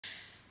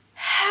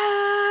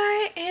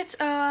Hi, it's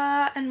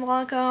and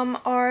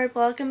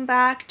welcome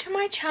back to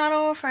my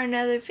channel for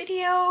another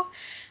video.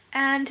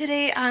 And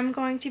today I'm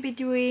going to be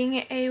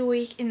doing a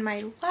week in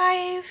my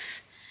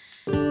life.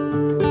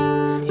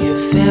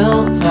 You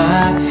fill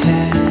my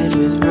head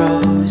with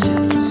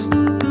roses.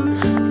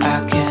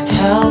 I can't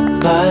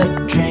help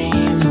but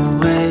dream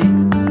away,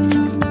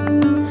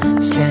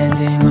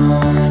 standing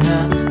on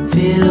a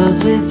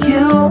field with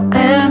you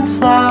and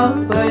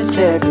flowers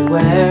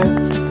everywhere.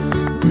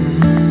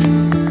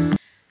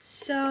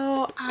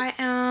 So I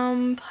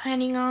am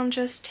planning on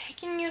just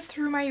taking you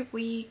through my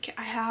week.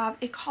 I have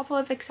a couple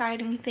of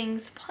exciting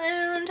things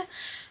planned.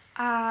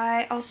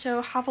 I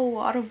also have a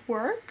lot of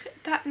work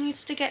that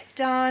needs to get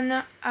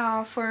done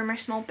for my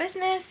small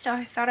business, so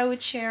I thought I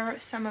would share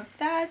some of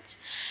that.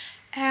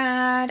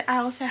 And I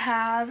also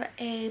have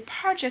a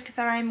project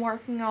that I'm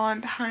working on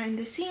behind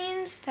the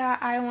scenes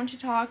that I want to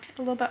talk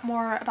a little bit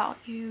more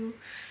about to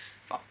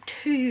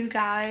you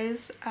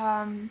guys.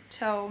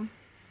 So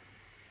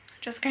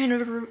just kind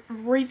of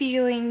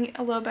revealing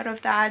a little bit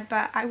of that,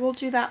 but I will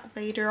do that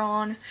later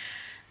on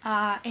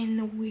in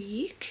the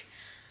week.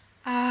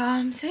 So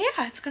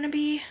yeah, it's gonna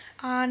be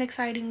an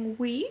exciting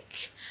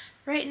week.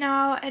 Right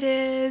now it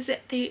is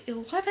the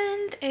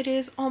 11th. It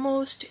is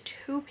almost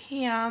 2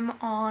 p.m.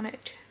 on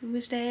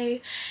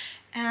Tuesday,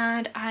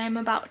 and I am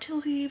about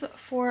to leave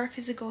for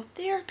physical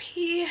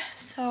therapy,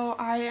 so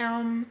I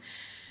am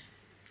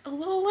a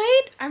little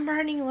late. I'm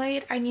running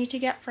late. I need to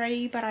get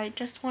ready, but I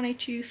just wanted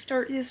to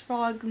start this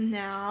vlog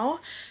now.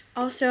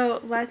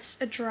 Also,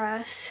 let's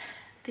address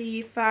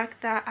the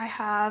fact that I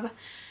have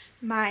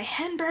my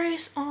hand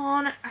brace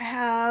on. I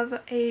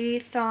have a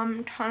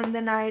thumb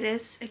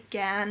tendonitis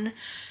again,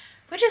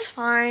 which is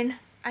fine.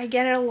 I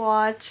get it a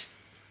lot,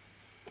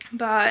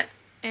 but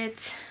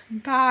it's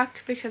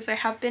back because I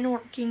have been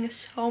working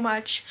so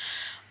much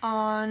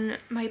on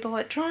my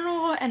bullet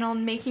journal and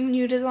on making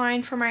new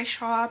design for my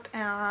shop,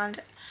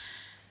 and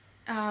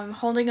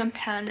holding a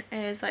pen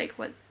is like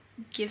what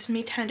gives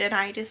me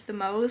tendonitis the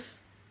most.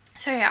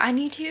 So yeah, I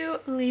need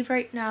to leave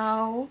right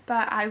now,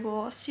 but I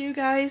will see you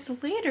guys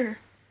later.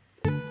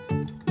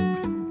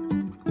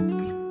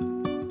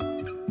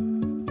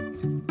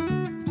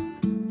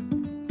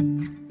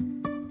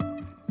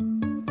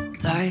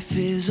 Life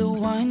is a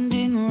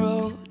winding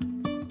road,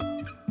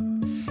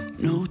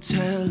 no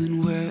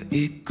telling where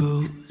it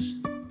goes.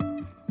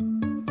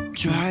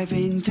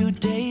 Driving through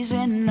days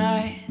and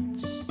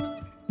nights,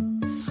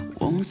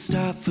 won't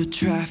stop for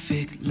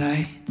traffic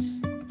lights.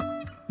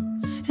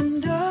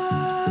 And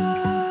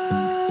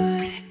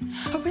I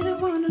really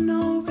wanna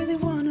know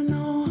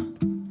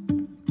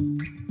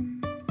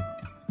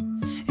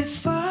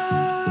if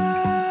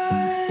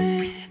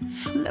I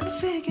will ever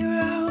figure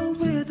out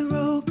where the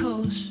road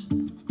goes.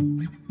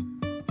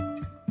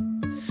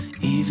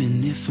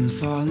 Even if I'm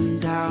falling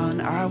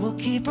down, I will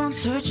keep on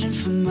searching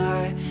for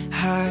my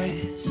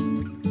highs.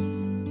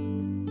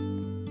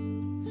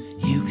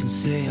 You can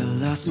say I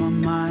lost my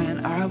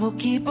mind, I will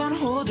keep on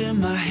holding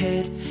my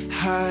head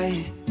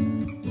high,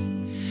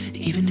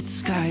 even if the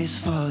sky is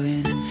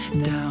falling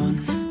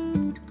down.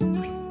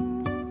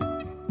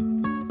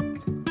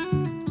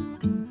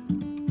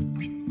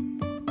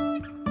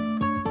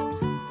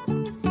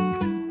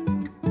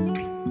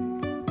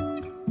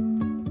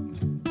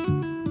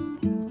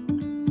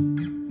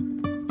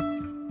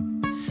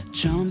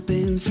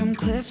 Jumping from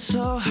cliffs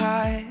so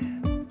high,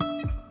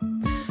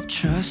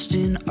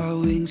 trusting our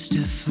wings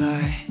to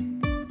fly.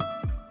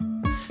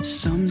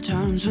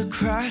 Sometimes we're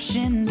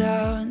crashing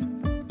down,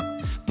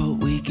 but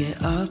we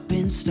get up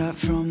and start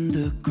from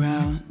the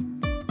ground.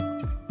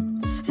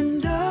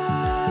 And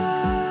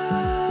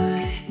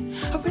I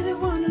really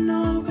wanna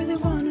know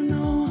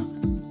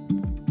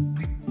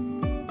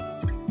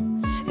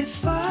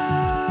if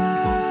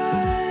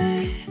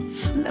I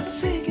will ever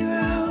figure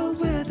out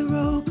where the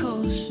road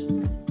goes.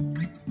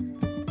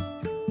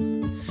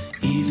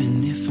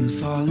 Even if I'm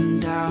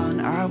falling down,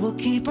 I will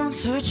keep on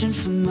searching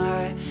for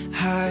my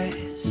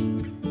highs.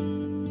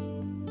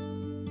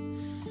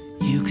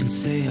 You can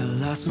say I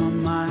lost my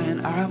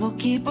mind, I will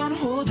keep on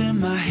holding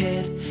my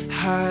head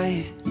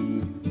high,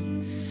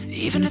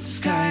 even if the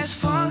sky is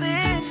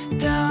falling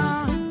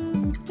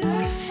down.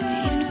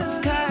 Even if the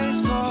sky is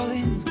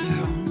falling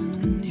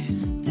down,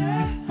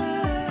 yeah.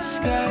 The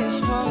sky is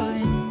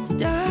falling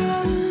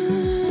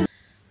down.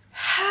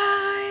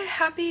 Hi,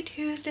 happy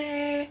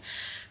Tuesday.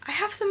 I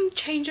have some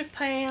change of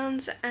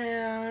plans,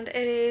 and it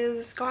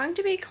is going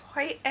to be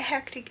quite a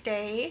hectic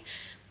day,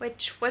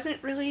 which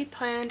wasn't really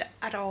planned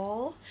at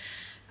all.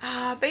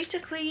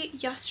 Basically,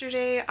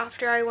 yesterday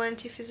after I went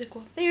to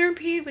physical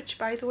therapy, which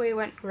by the way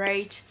went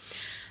great,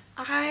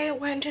 I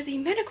went to the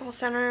medical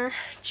center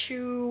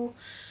to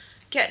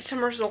get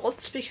some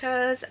results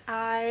because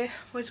I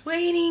was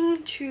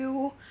waiting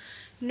to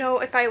know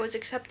if I was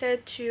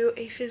accepted to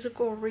a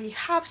physical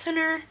rehab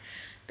center,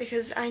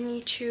 because I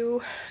need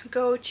to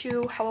go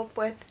to help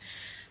with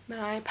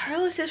my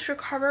paralysis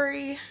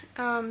recovery,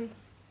 and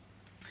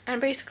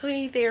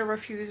basically they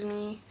refused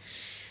me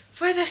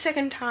for the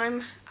second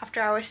time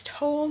after I was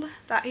told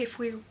that if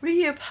we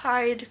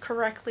reapplied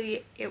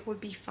correctly it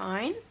would be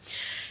fine.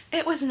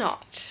 It was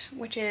not,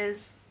 which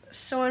is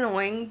so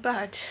annoying,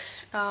 but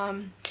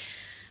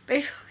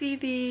basically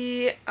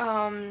the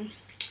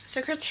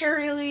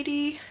secretary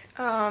lady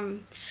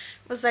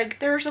was like,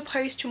 there's a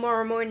place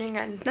tomorrow morning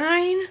at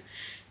 9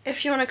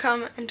 if you want to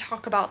come and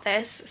talk about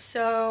this.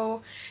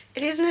 So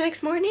it is the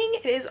next morning,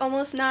 it is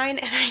almost 9,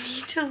 and I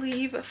need to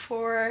leave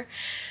for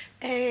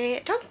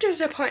a doctor's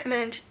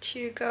appointment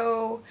to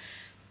go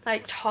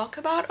like talk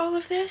about all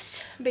of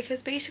this,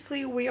 because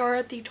basically we are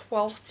at the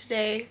 12th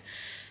today,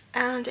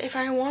 and if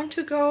I want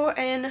to go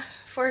in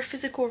for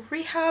physical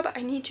rehab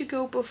I need to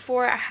go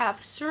before I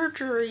have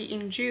surgery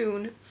in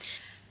June.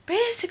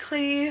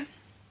 Basically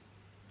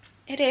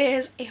it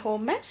is a whole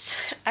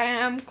mess. I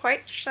am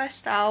quite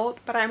stressed out,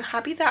 but I'm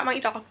happy that my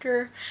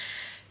doctor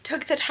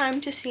took the time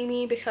to see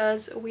me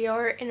because we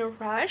are in a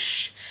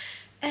rush,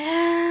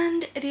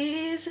 and it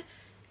is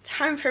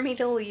time for me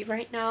to leave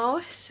right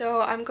now.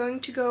 So I'm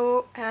going to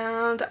go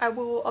and I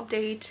will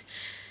update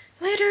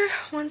later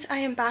once I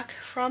am back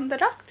from the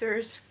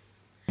doctor's.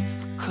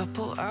 A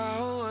couple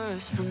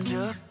hours from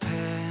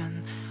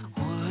Japan,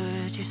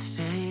 would you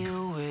stay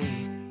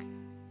awake?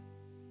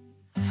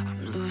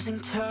 I'm losing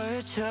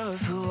touch of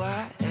who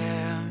I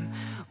am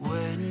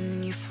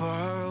when you're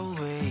far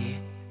away.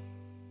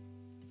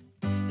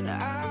 And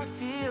I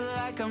feel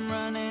like I'm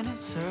running in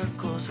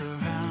circles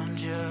around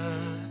you.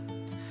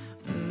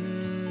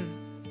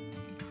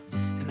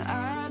 And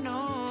I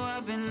know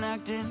I've been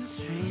acting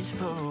strange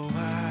for a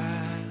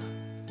while,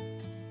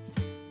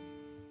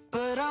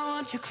 but I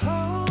want you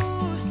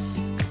close.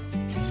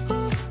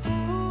 Ooh,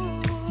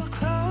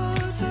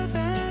 closer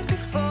than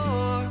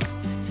before.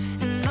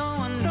 And no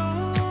one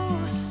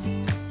knows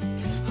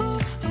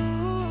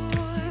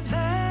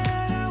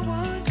that I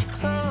want you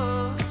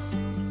close.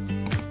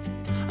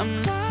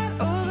 I'm not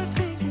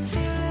overthinking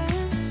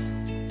feelings,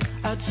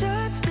 I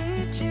just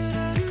need you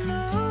to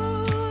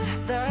know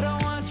that I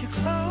want you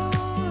close.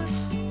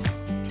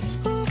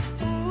 Ooh,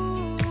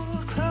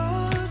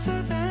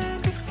 closer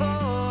than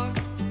before.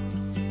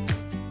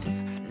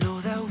 I know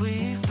that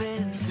we've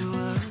been through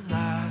a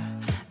lot,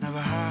 now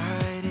we're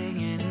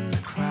hiding in the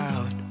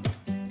crowd.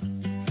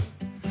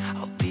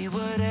 I'll be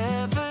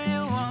whatever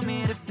you want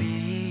me to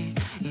be,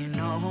 you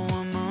know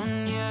I'm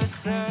on your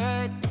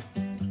side.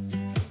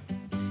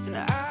 And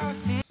I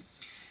feel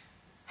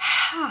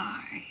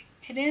Hi,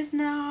 it is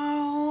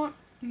now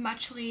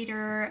much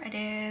later. It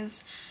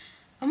is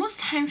almost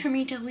time for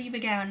me to leave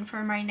again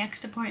for my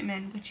next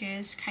appointment, which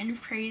is kind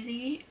of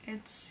crazy.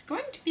 It's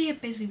going to be a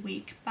busy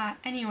week, but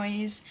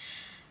anyways,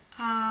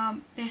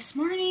 this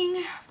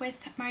morning with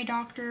my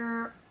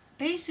doctor,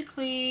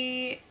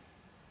 basically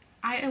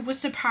I was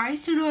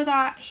surprised to know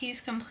that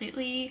he's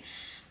completely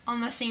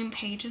on the same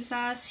page as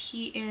us.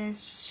 He is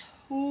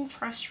so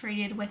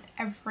frustrated with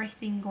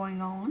everything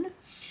going on.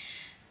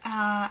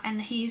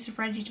 And he's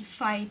ready to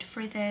fight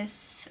for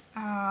this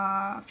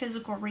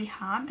physical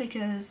rehab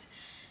because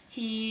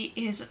he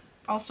is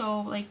also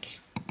like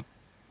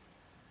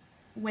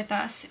with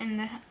us in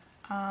the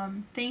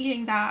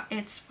thinking that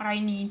it's what I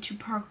need to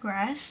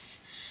progress,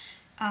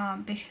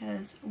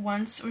 because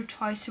once or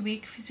twice a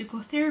week physical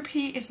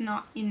therapy is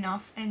not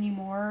enough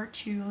anymore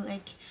to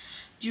like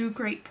do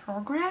great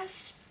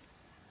progress.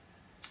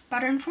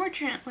 But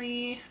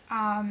unfortunately,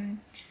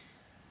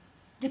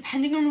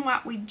 depending on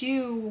what we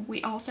do,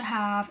 we also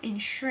have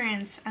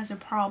insurance as a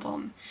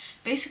problem.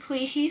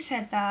 Basically, he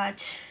said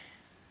that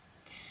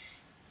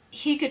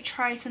he could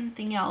try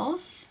something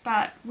else,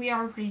 but we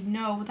already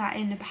know that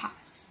in the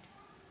past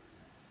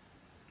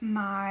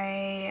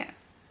my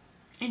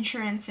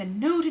insurance said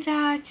no to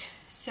that,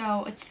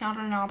 so it's not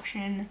an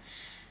option.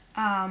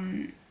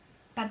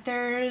 But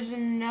there's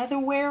another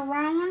way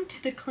around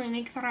to the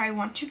clinic that I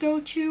want to go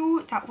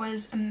to that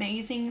was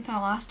amazing the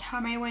last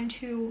time I went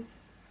to,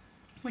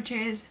 which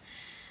is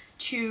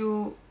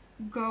to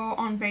go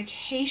on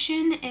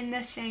vacation in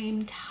the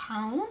same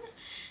town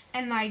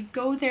and like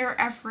go there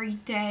every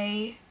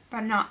day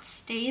but not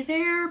stay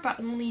there, but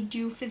only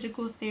do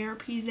physical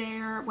therapy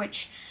there,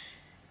 which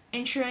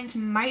insurance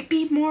might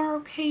be more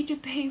okay to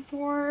pay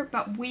for,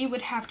 but we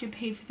would have to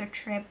pay for the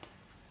trip.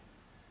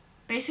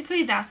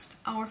 Basically that's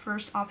our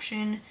first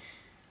option.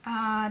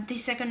 The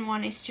second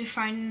one is to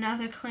find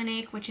another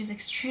clinic, which is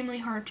extremely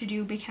hard to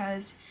do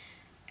because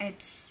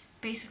it's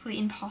basically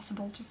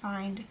impossible to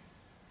find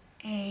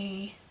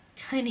a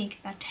clinic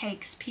that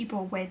takes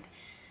people with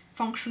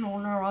functional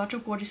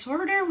neurological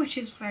disorder, which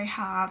is what I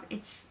have.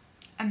 It's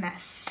a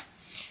mess.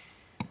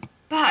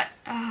 But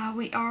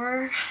we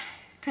are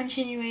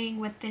continuing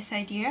with this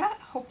idea.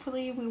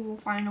 Hopefully we will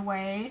find a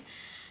way.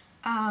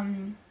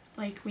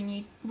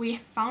 We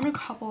found a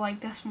couple, like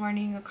this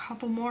morning, a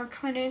couple more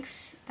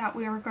clinics that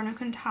we are gonna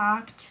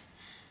contact.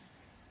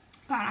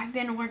 But I've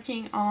been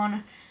working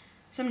on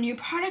some new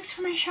products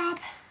for my shop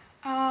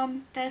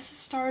this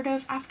start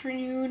of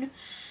afternoon,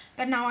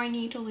 but now I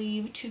need to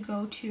leave to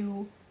go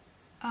to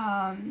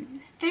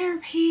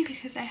therapy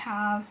because I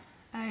have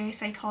a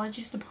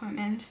psychologist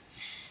appointment.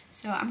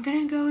 So I'm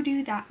gonna go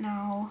do that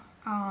now.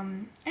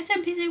 It's a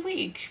busy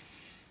week.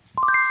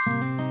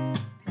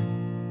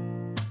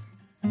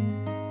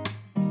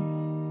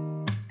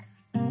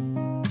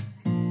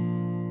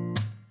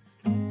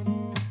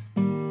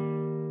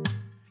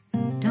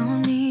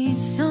 Don't need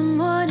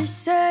someone to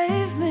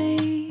save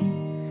me,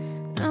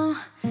 no,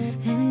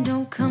 and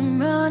don't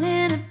come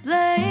running to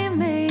blame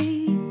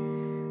me.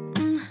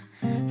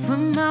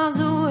 From miles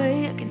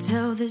away I can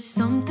tell that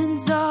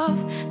something's off.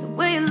 The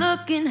way you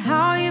look and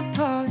how you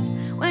pause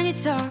when you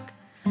talk,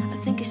 I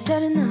think I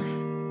said enough.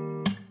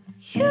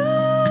 You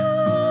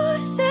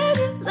said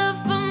your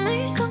love for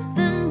me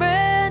something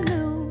brand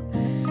new.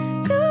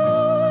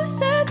 You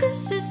said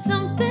this is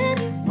something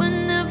you would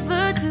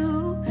never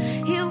do.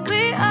 Here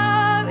we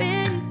are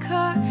in your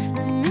car,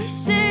 let me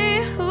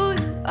see who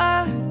you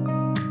are,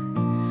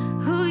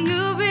 who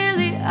you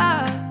really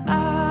are,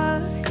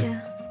 yeah.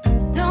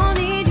 Don't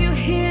need you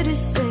here to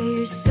say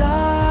you're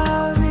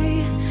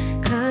sorry,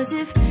 'cause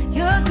if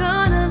you're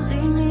gonna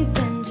leave me,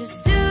 then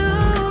just do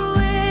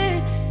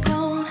it.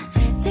 Don't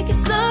take it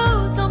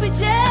slow, don't be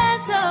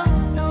gentle,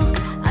 no,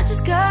 I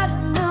just gotta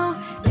know.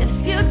 If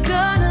you're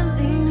gonna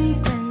leave me,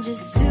 then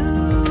just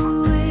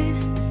do it.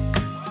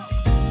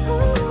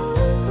 Ooh,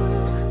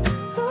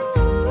 ooh,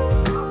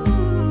 ooh,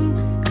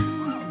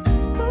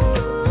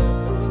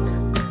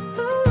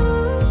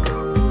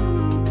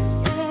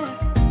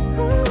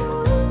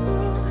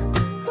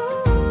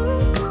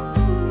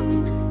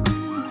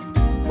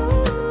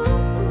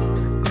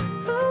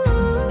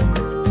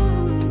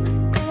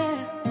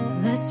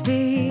 Let's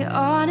be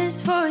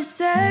honest for a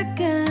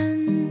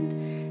second,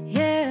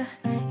 yeah.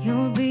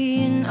 You're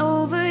being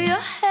over your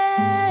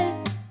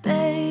head,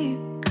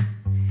 babe,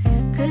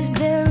 'cause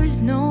there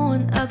is no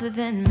one other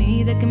than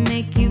me that can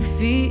make you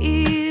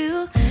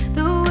feel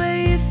the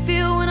way you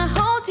feel when I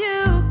hold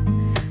you.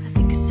 I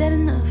think I said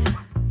enough.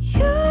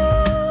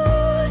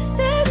 You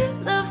said you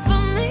love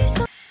for me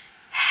so.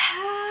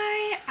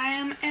 Hi, I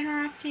am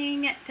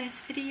interrupting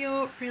this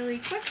video really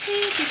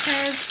quickly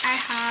because I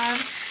have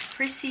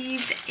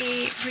received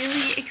a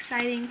really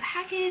exciting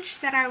package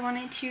that I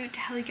wanted to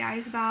tell you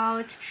guys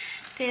about.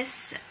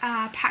 This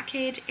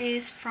package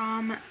is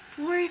from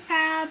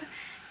Floryfab.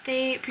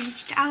 They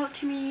reached out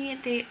to me.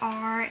 They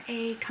are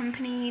a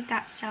company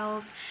that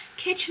sells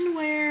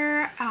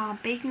kitchenware,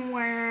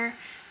 bakingware,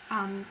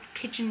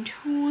 kitchen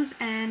tools,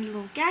 and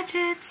little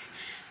gadgets.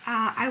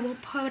 I will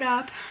put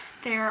up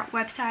their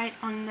website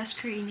on the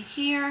screen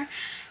here.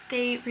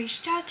 They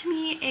reached out to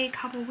me a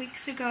couple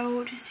weeks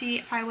ago to see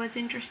if I was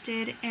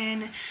interested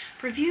in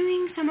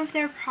reviewing some of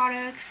their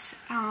products,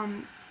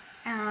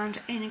 and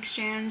in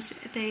exchange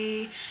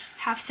they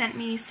have sent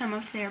me some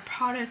of their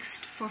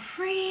products for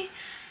free.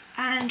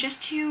 And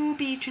just to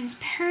be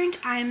transparent,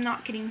 I am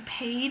not getting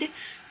paid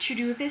to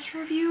do this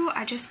review.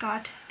 I just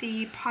got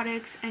the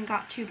products and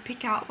got to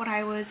pick out what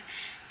I was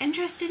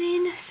interested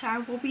in, so I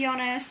will be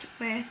honest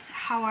with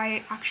how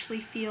I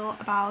actually feel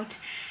about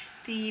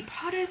the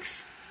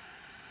products.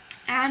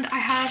 And I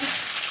have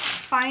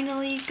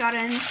finally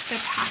gotten the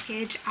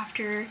package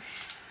after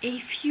a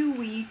few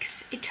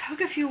weeks. It took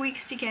a few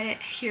weeks to get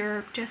it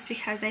here just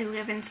because I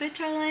live in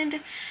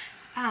Switzerland.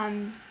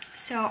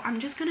 So I'm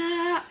just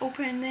gonna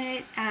open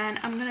it and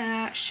I'm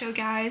gonna show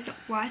guys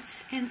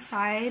what's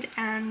inside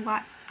and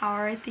what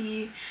are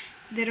the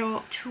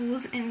little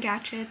tools and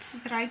gadgets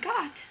that I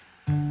got.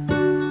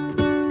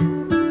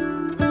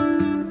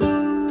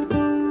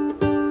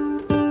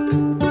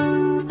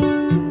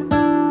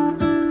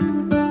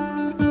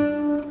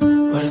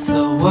 What if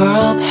the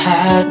world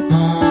had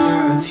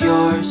more of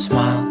your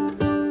smile?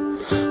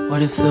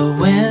 What if the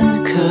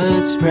wind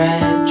could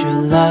spread your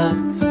love?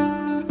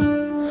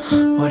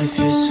 What if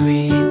your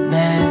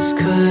sweetness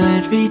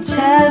could reach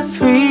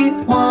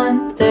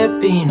everyone?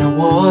 There'd be no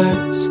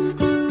wars.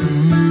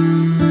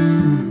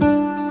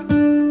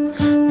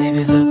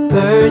 Maybe the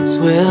birds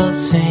will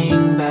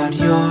sing about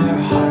your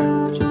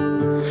heart.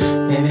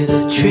 Maybe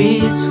the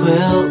trees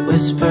will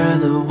whisper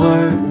the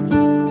word.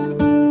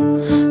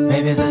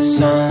 Maybe the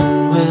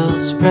sun will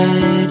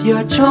spread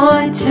your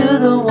joy to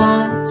the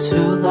ones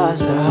who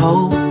lost their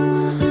hope.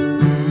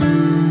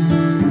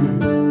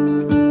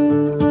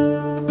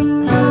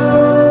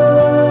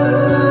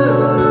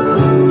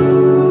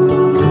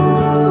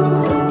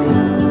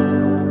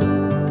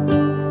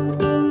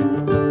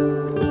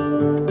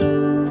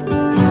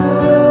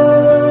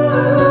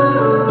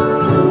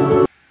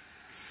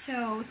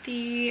 So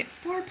the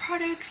 4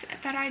 products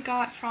that I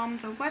got from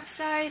the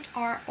website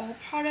are all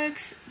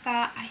products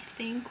that I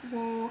think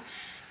will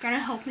gonna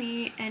help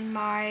me in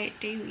my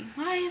daily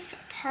life,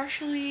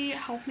 partially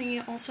help me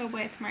also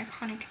with my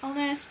chronic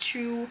illness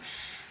to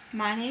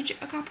manage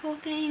a couple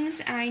of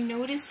things. And I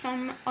noticed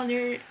some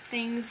other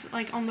things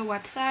like on the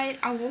website.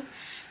 I will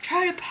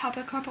try to pop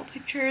a couple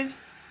pictures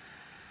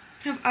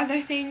of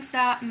other things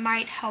that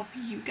might help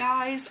you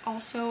guys.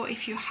 Also,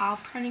 if you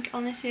have chronic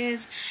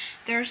illnesses,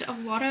 there's a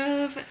lot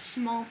of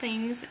small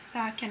things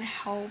that can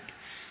help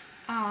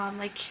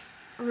like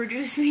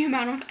reduce the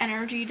amount of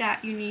energy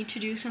that you need to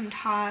do some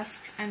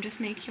tasks and just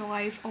make your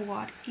life a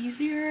lot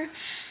easier.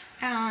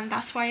 and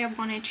that's why I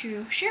wanted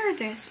to share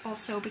this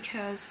also,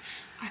 because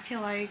I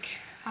feel like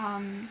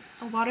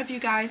a lot of you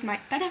guys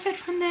might benefit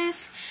from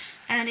this.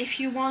 And if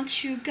you want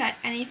to get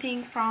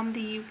anything from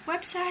the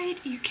website,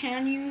 you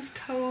can use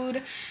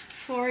code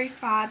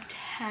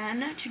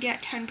Floryfab10 to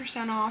get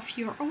 10% off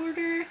your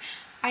order.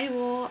 I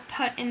will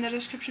put in the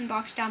description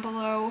box down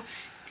below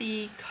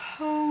the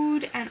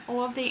code and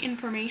all of the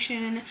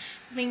information,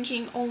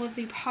 linking all of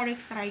the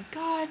products that I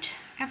got,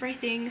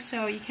 everything,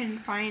 so you can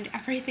find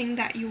everything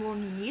that you will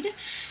need.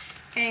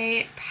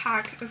 A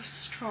pack of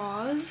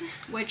straws,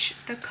 which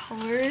the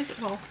colors,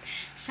 well,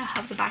 still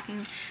have the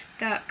backing.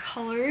 The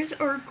colors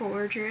are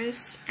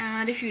gorgeous,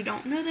 and if you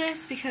don't know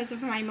this, because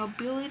of my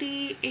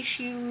mobility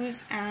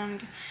issues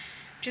and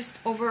just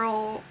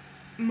overall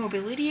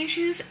mobility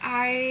issues,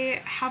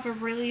 I have a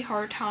really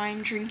hard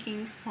time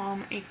drinking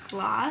from a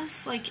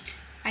glass. Like,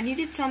 I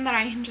needed some that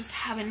I can just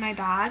have in my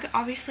bag.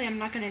 Obviously, I'm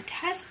not going to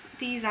test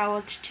these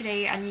out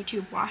today. I need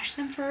to wash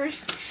them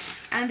first,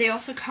 and they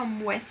also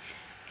come with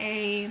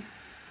a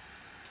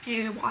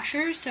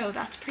washer, so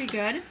that's pretty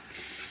good.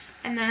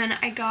 And then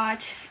I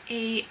got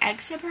a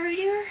egg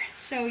separator,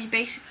 so you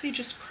basically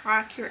just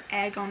crack your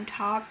egg on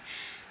top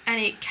and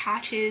it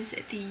catches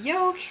the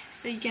yolk,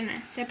 so you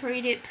can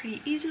separate it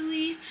pretty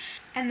easily.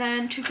 And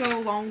then to go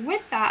along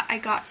with that, I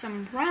got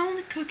some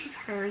round cookie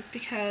cutters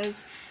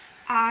because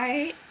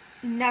I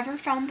never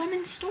found them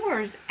in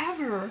stores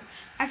ever.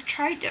 I've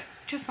tried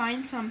to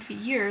find some for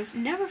years,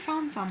 never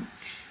found some,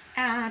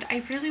 and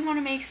I really want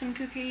to make some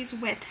cookies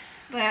with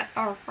that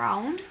are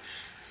round,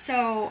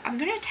 so I'm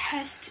gonna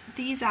test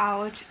these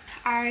out.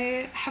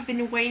 I have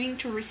been waiting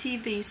to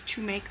receive these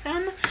to make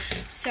them,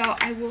 so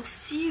I will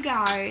see you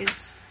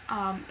guys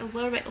a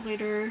little bit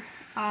later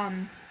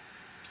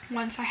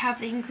once I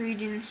have the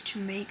ingredients to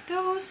make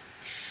those.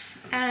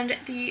 And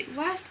the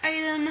last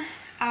item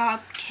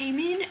came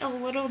in a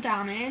little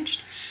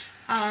damaged.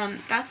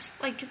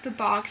 That's like the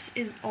box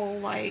is all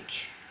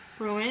like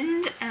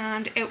ruined,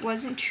 and it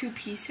wasn't 2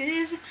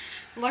 pieces.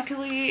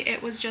 Luckily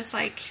it was just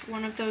like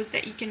one of those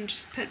that you can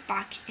just put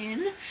back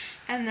in,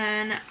 and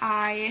then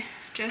I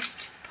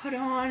just put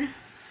on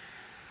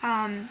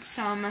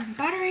some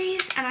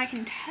batteries and I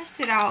can test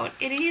it out.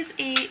 It is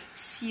a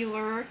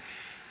sealer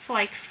for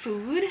like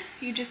food.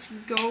 You just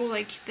go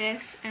like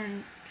this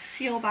and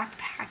seal back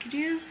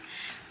packages.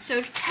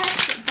 So to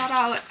test that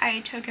out, I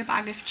took a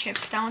bag of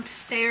chips down the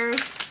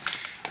stairs,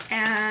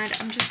 and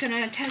I'm just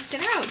gonna test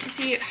it out to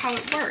see how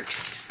it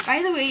works.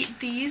 By the way,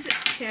 these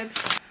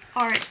chips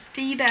are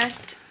the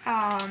best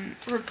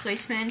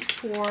replacement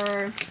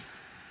for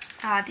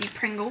the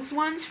Pringles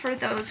ones for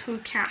those who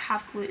can't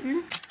have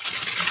gluten.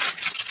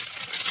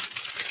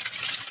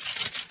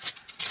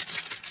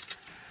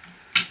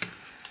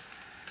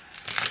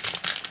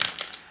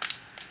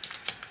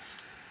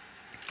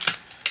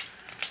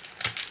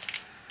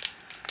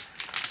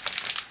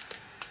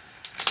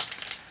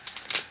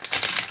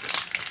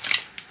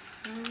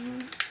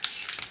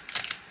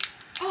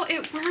 Oh,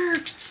 it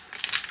worked!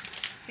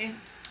 Okay.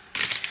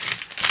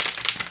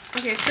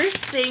 Okay, first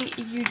thing,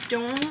 you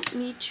don't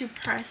need to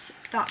press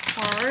that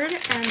hard,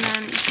 and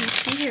then you can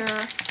see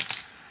here,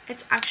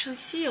 it's actually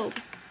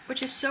sealed,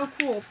 which is so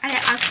cool, and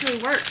it actually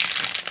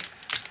works.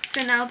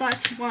 So now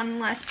that's one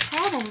less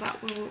problem that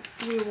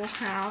we will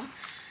have.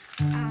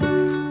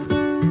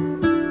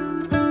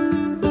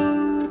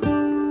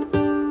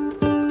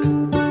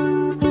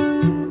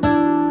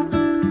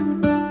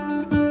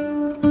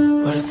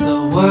 What if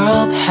the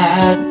world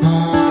had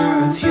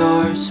more of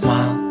your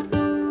smile?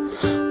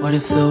 What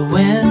if the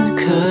wind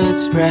could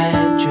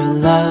spread your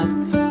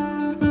love?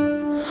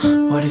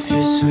 What if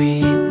your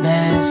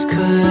sweetness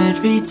could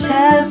reach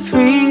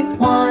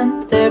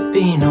everyone? There'd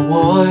be no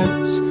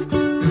wars.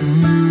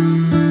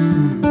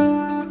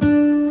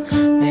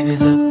 Maybe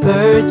the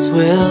birds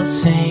will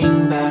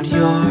sing about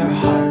your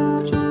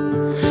heart.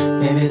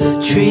 Maybe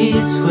the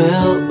trees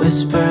will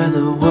whisper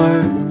the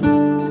word.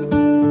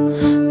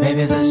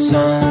 Maybe the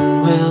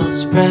sun will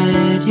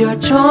spread your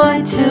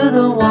joy to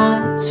the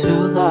ones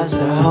who lost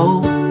their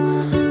hope.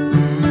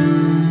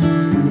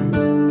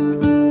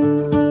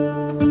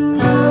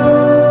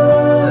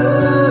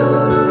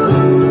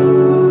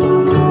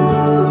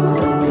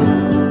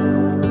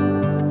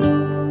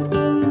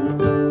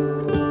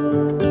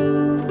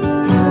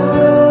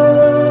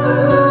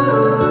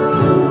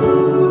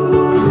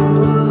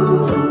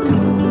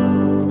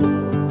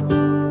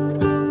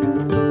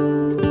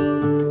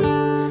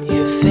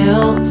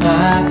 Fill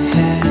my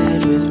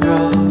head with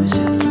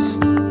roses.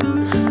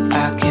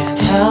 I can't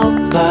help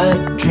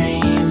but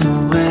dream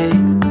away,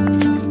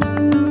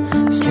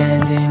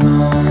 standing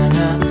on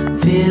a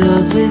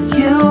field with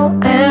you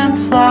and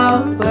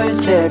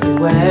flowers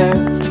everywhere.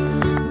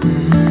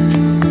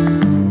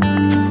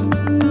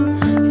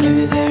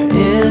 Maybe there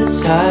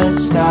is a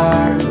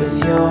star with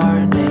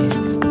your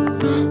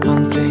name.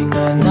 One thing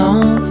I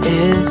know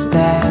is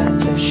that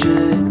there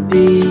should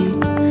be.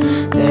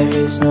 There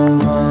is no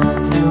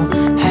one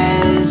who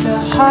has a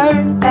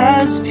heart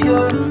as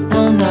pure,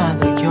 no, not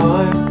like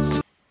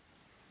yours.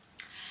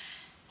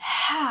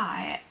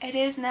 Hi, it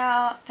is is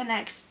now the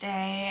next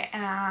day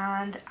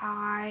and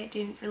I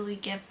didn't really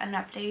give an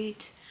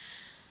update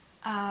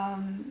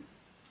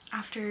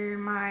after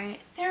my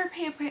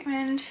therapy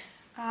appointment,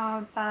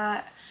 but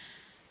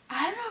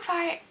I don't know if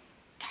I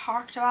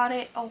talked about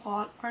it a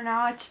lot or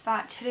not,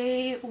 but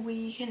today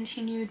we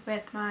continued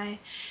with my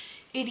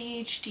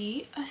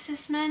ADHD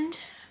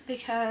assessment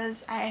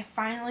because I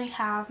finally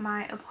have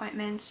my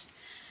appointments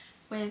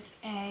with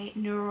a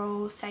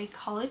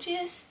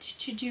neuropsychologist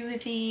to do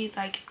the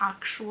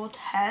actual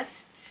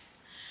tests,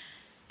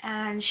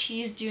 and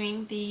she's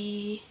doing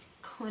the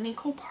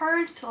clinical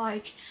part,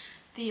 so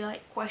the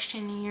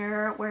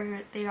questionnaire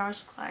where they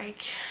ask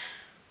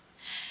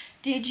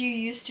did you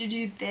used to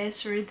do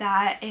this or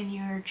that in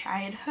your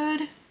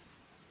childhood,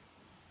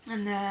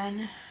 and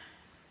then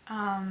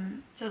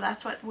so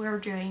that's what we're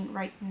doing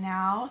right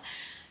now.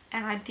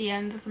 And at the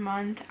end of the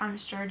month, I'm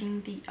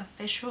starting the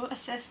official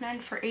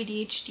assessment for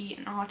ADHD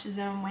and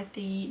autism with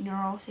the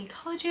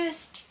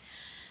neuropsychologist.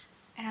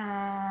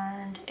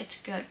 And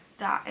it's good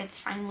that it's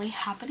finally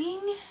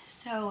happening.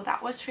 So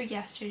that was for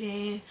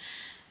yesterday.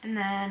 And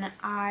then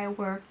I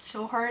worked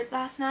so hard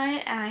last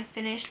night and I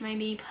finished my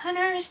May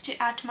planners to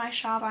add to my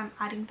shop. I'm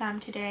adding them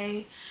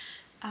today.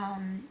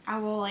 I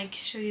will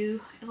show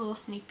you a little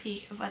sneak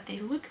peek of what they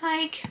look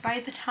like. By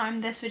the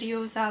time this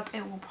video is up,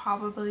 it will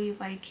probably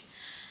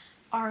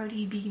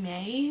already be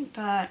May,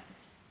 but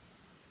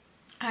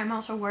I'm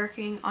also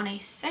working on a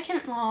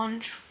second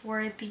launch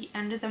for the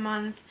end of the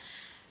month.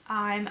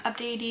 I'm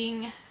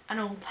updating an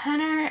old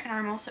planner and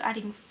I'm also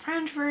adding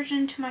French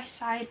version to my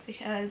site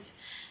because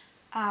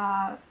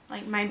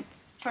my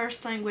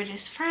first language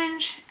is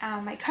French,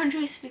 my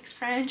country speaks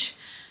French,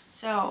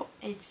 so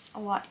it's a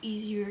lot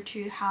easier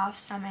to have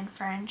some in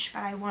French,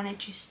 but I wanted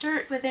to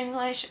start with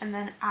English and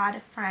then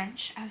add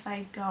French as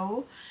I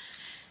go.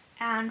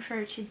 And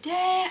for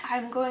today,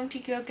 I'm going to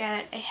go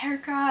get a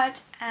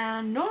haircut,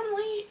 and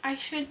normally I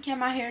should get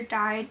my hair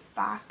dyed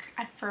back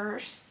at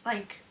first,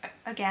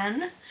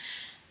 again.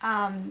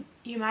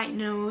 You might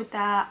know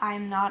that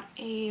I'm not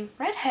a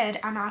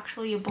redhead, I'm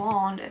actually a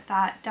blonde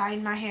that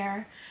dyed my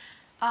hair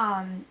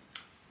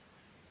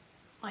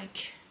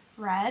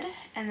red,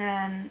 and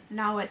then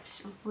now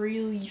it's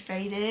really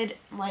faded.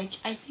 I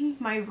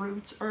think my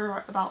roots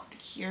are about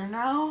here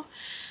now.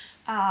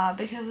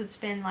 Because it's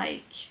been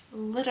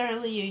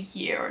literally a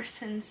year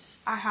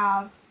since I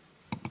have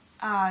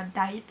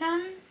dyed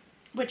them,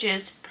 which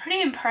is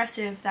pretty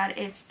impressive that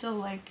it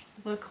still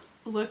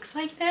looks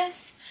like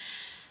this.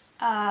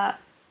 But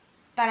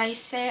I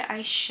say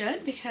I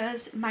should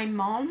because my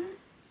mom,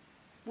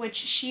 which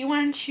she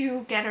went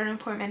to get an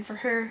appointment for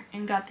her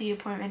and got the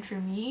appointment for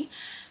me,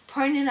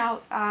 pointed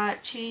out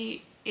that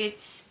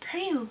it's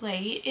pretty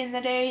late in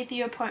the day,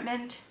 the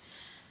appointment,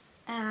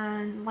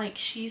 and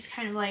she's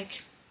kind of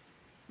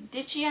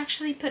did she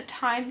actually put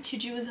time to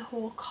do the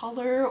whole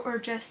color or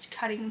just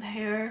cutting the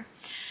hair?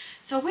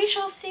 So we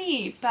shall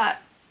see,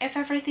 but if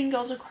everything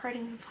goes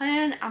according to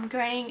plan, I'm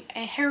getting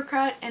a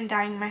haircut and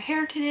dyeing my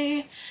hair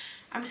today.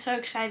 I'm so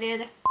excited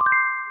to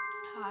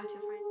find.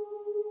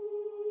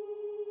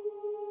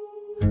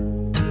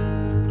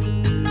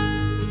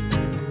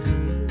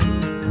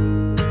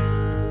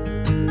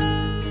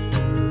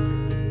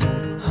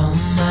 Oh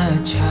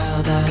my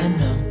child, I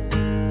know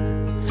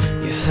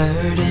you're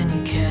hurt and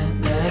you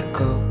can't let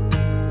go.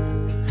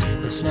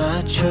 It's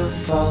not your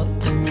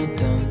fault and you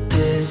don't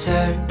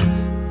deserve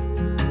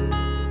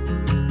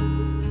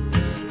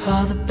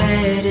all the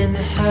bad and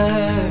the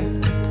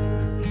hurt.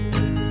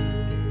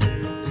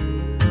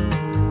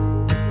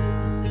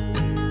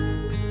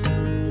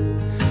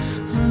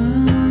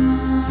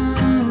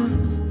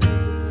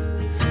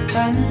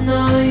 I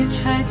know you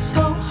tried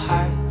so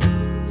hard.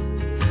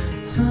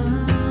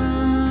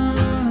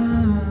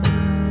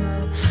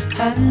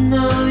 I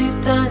know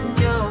you've done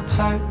your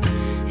part.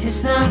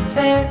 It's not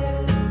fair.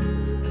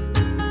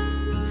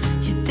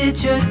 You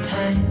did your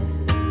time.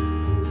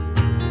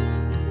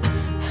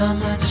 How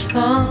much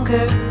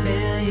longer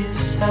will you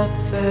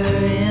suffer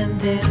in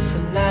this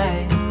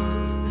life?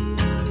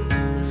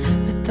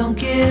 But don't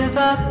give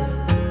up.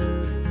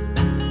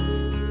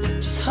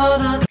 Just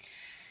hold on.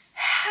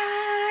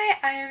 Hi,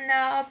 I am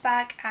now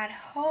back at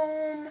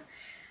home.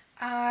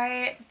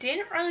 I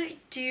didn't really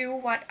do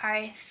what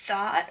I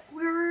thought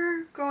we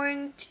were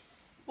going to,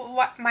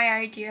 what my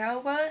idea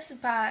was,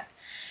 but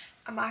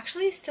I'm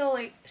actually still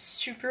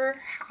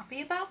super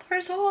happy about the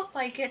result.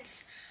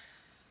 It's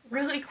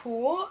really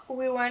cool.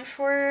 We went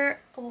for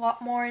a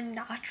lot more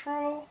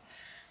natural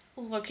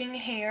looking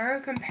hair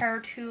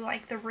compared to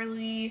the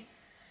really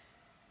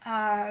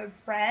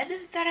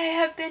red that I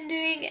have been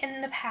doing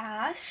in the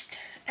past,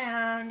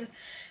 and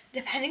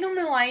depending on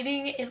the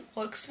lighting it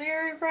looks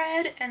very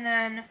red, and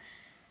then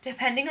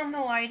depending on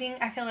the lighting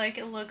I feel like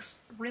it looks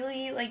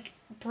really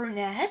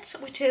brunette,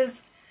 which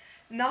is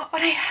not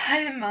what I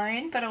had in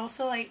mind, but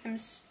also I'm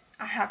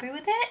happy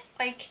with it.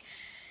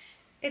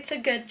 It's a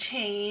good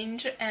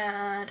change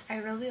and I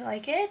really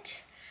like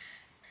it.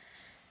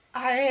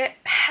 I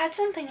had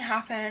something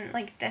happen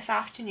this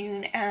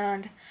afternoon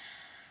and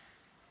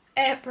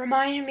it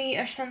reminded me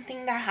of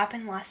something that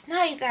happened last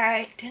night that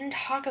I didn't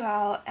talk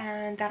about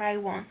and that I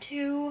want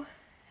to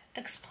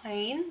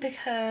explain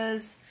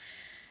because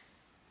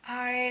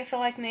I feel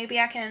like maybe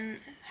I can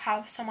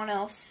have someone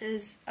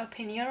else's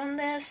opinion on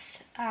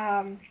this.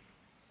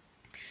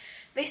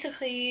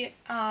 Basically,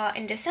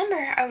 in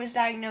December, I was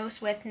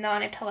diagnosed with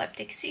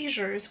non-epileptic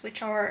seizures,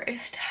 which are a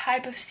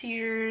type of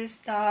seizures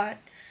that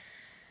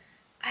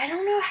I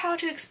don't know how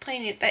to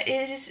explain it, but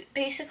it is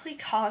basically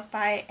caused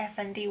by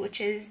FND, which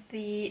is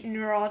the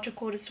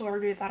neurological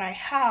disorder that I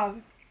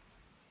have.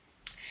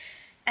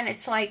 And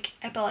it's like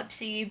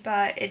epilepsy,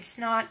 but it's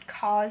not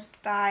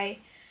caused by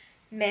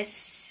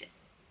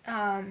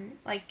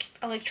like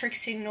electric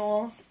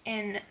signals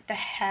in the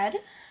head.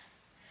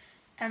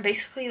 And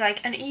basically,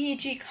 like, an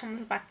EEG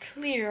comes back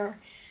clear,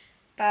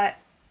 but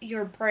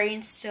your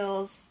brain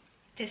still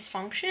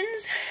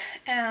dysfunctions.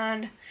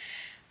 And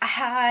I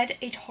had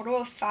a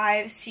total of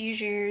 5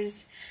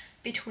 seizures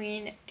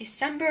between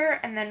December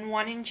and then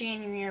 1 in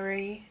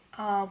January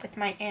with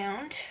my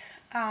aunt.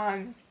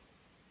 And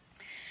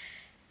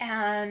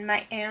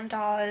my aunt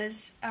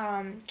does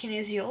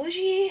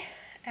kinesiology,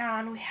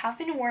 and we have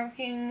been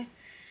working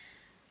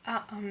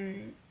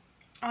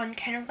on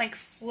kind of like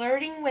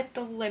flirting with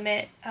the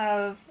limit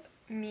of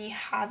me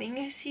having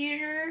a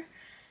seizure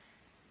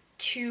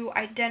to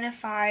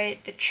identify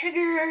the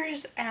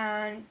triggers,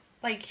 and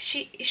like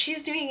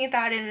she's doing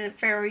that in a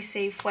very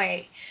safe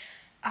way,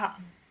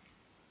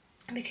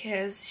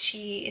 because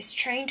she is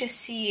trying to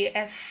see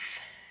if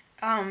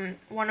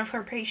one of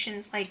her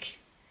patients like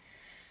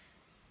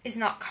is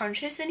not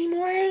conscious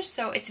anymore,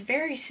 so it's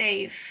very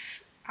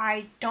safe.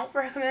 I don't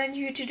recommend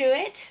you to do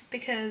it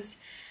because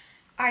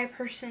I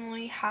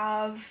personally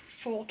have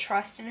full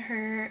trust in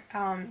her,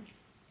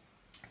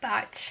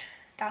 but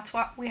that's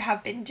what we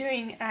have been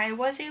doing, and I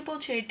was able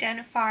to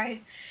identify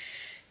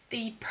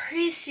the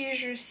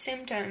pre-seizure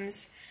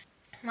symptoms.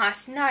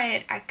 Last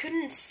night, I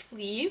couldn't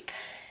sleep,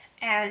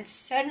 and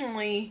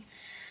suddenly,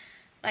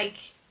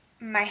 like,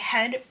 my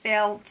head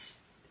felt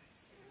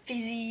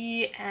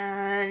fizzy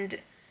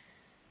and,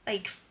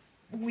 like,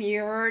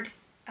 weird,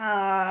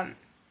 and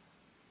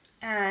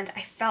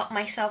I felt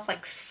myself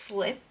like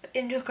slip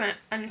into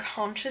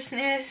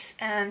unconsciousness,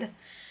 and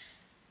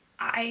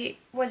I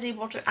was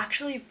able to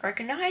actually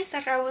recognize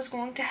that I was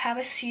going to have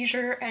a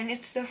seizure, and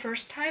it's the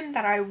first time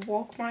that I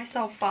woke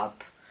myself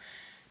up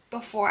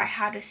before I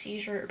had a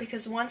seizure,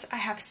 because once I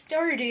have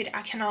started,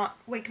 I cannot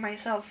wake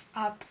myself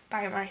up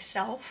by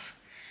myself.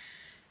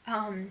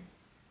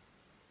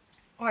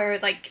 Or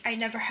like, I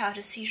never had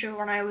a seizure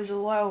when I was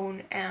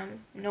alone and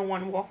no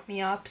one woke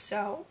me up,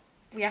 so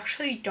we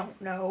actually don't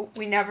know.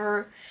 We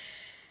never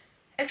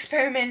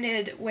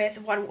experimented with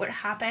what would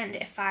happen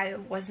if I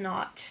was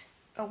not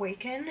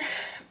awakened,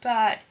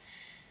 but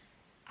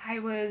I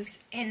was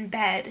in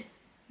bed.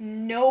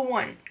 No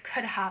one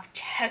could have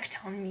checked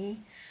on me,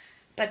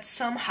 but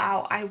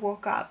somehow I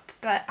woke up,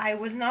 but I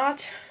was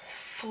not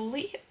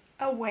fully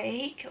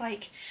awake.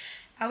 Like,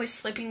 I was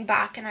slipping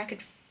back and I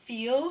could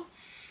feel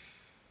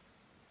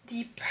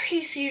the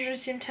pre-seizure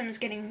symptoms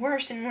getting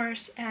worse and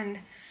worse, and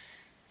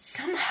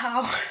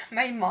somehow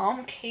my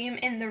mom came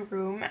in the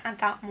room at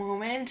that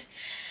moment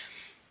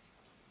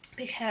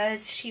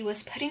because she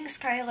was putting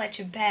Skylar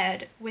to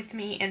bed with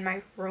me in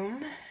my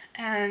room,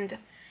 and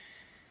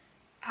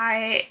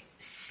I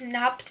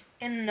snapped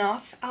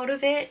enough out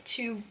of it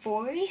to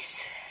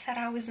voice that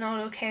I was not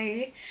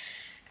okay,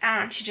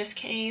 and she just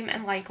came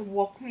and like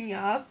woke me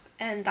up,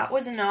 and that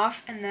was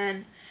enough. And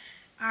then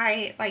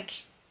I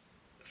like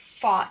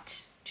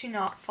fought to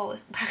not fall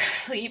back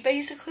asleep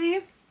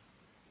basically.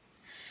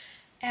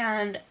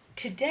 And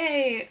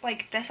today,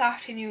 like this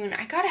afternoon,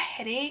 I got a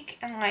headache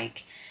and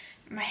like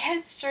my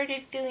head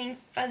started feeling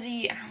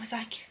fuzzy, and I was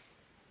like,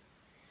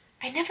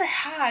 I never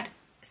had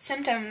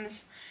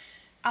symptoms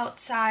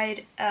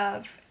outside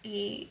of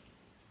an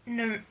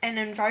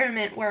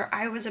environment where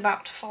I was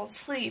about to fall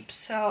asleep,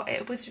 so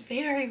it was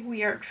very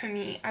weird for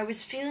me. I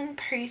was feeling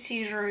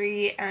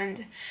pre-seizure-y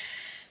and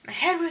my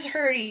head was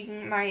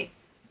hurting, my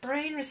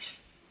brain was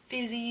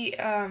fuzzy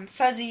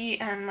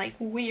and like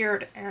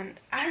weird, and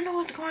I don't know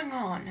what's going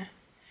on.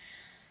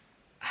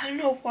 I don't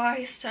know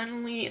why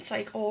suddenly it's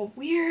like all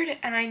weird,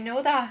 and I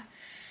know that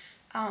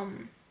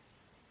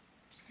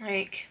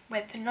like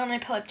with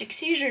non-epileptic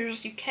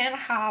seizures you can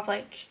have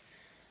like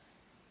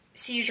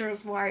seizures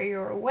while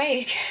you're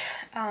awake,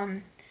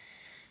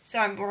 so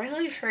I'm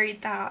really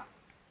afraid that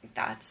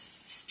that's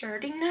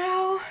starting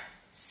now,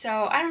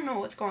 so I don't know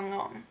what's going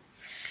on,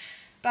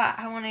 but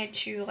I wanted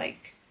to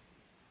like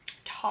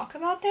talk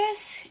about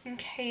this in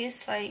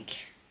case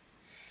like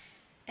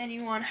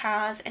anyone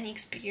has any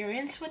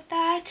experience with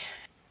that.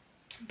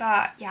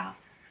 But yeah,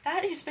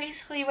 that is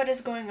basically what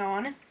is going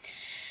on.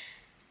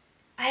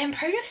 I am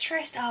pretty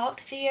stressed out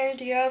at the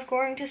idea of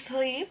going to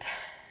sleep,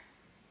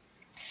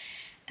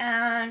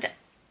 and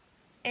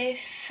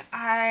if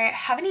I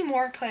have any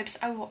more clips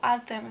I will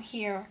add them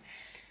here,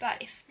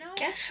 but if not, I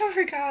guess I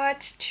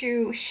forgot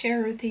to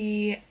share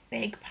the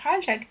big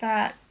project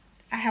that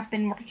I have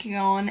been working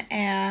on,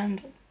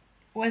 and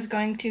was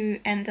going to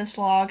end this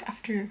vlog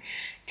after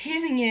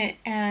teasing it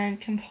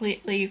and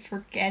completely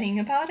forgetting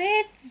about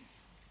it.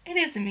 It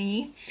is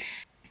me.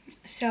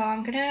 So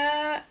I'm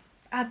gonna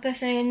add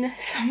this in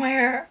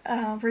somewhere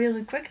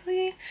really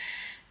quickly.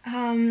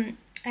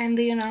 And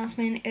the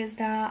announcement is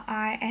that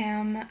I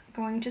am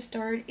going to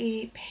start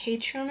a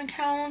Patreon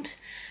account.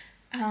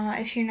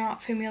 If you're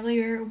not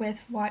familiar with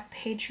what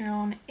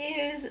Patreon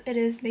is, it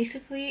is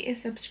basically a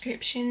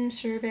subscription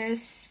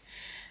service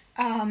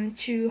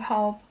to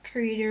help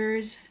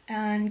creators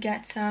and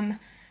get some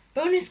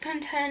bonus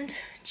content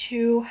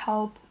to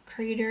help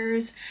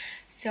creators.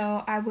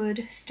 So I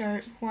would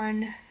start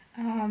one.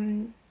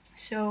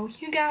 So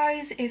you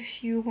guys,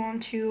 if you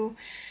want to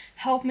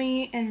help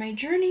me in my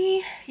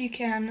journey, you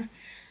can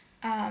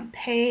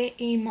pay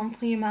a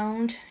monthly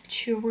amount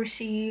to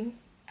receive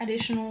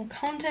additional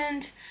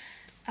content.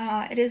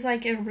 It is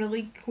like a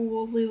really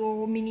cool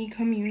little mini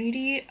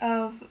community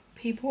of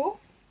people,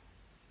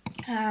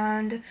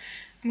 and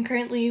I'm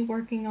currently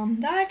working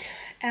on that.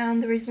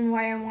 And the reason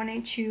why I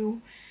wanted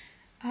to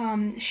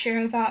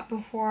share that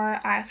before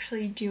I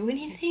actually do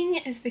anything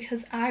is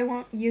because I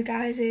want you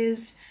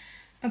guys'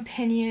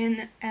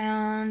 opinion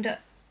and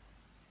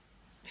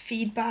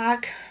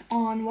feedback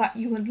on what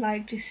you would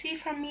like to see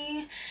from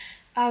me.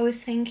 I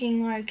was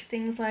thinking like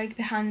things like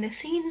behind the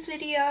scenes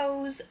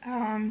videos,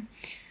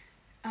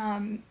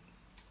 promo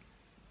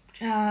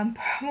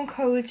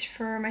codes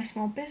for my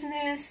small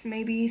business,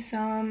 maybe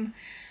some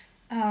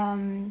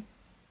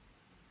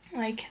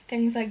like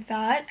things like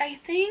that. I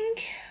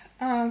think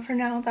for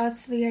now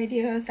that's the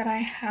ideas that I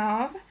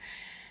have.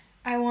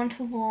 I want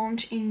to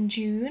launch in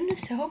June,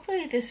 so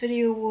hopefully this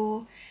video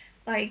will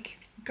like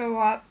go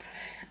up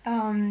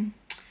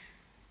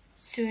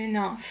soon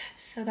enough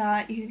so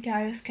that you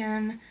guys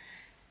can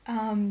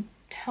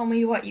tell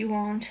me what you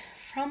want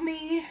from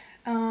me.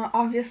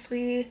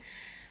 Obviously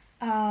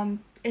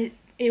it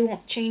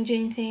won't change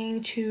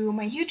anything to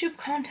my YouTube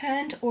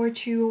content or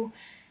to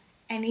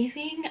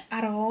anything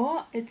at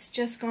all. It's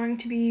just going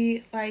to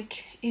be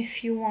like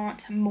if you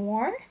want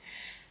more.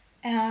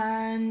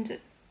 And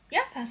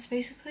yeah, that's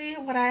basically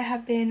what I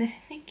have been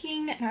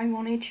thinking, and I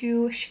wanted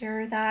to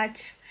share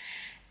that.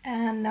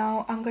 And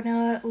now I'm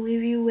gonna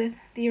leave you with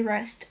the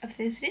rest of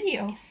this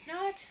video. If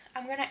not,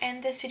 I'm gonna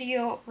end this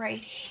video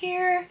right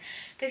here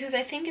because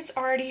I think it's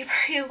already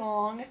very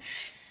long.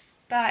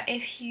 But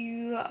if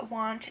you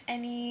want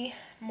any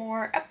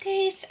more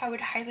updates, I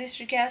would highly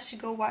suggest you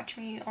go watch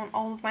me on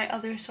all of my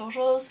other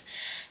socials.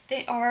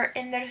 They are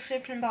in the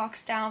description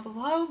box down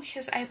below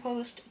because I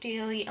post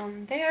daily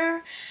on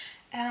there.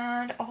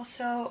 And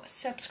also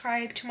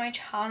subscribe to my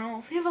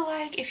channel, leave a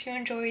like if you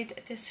enjoyed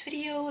this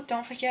video.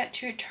 Don't forget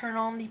to turn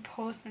on the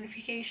post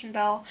notification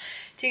bell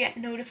to get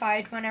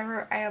notified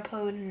whenever I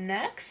upload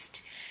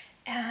next.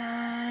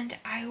 And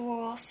I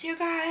will see you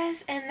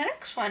guys in the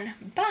next one.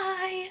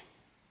 Bye!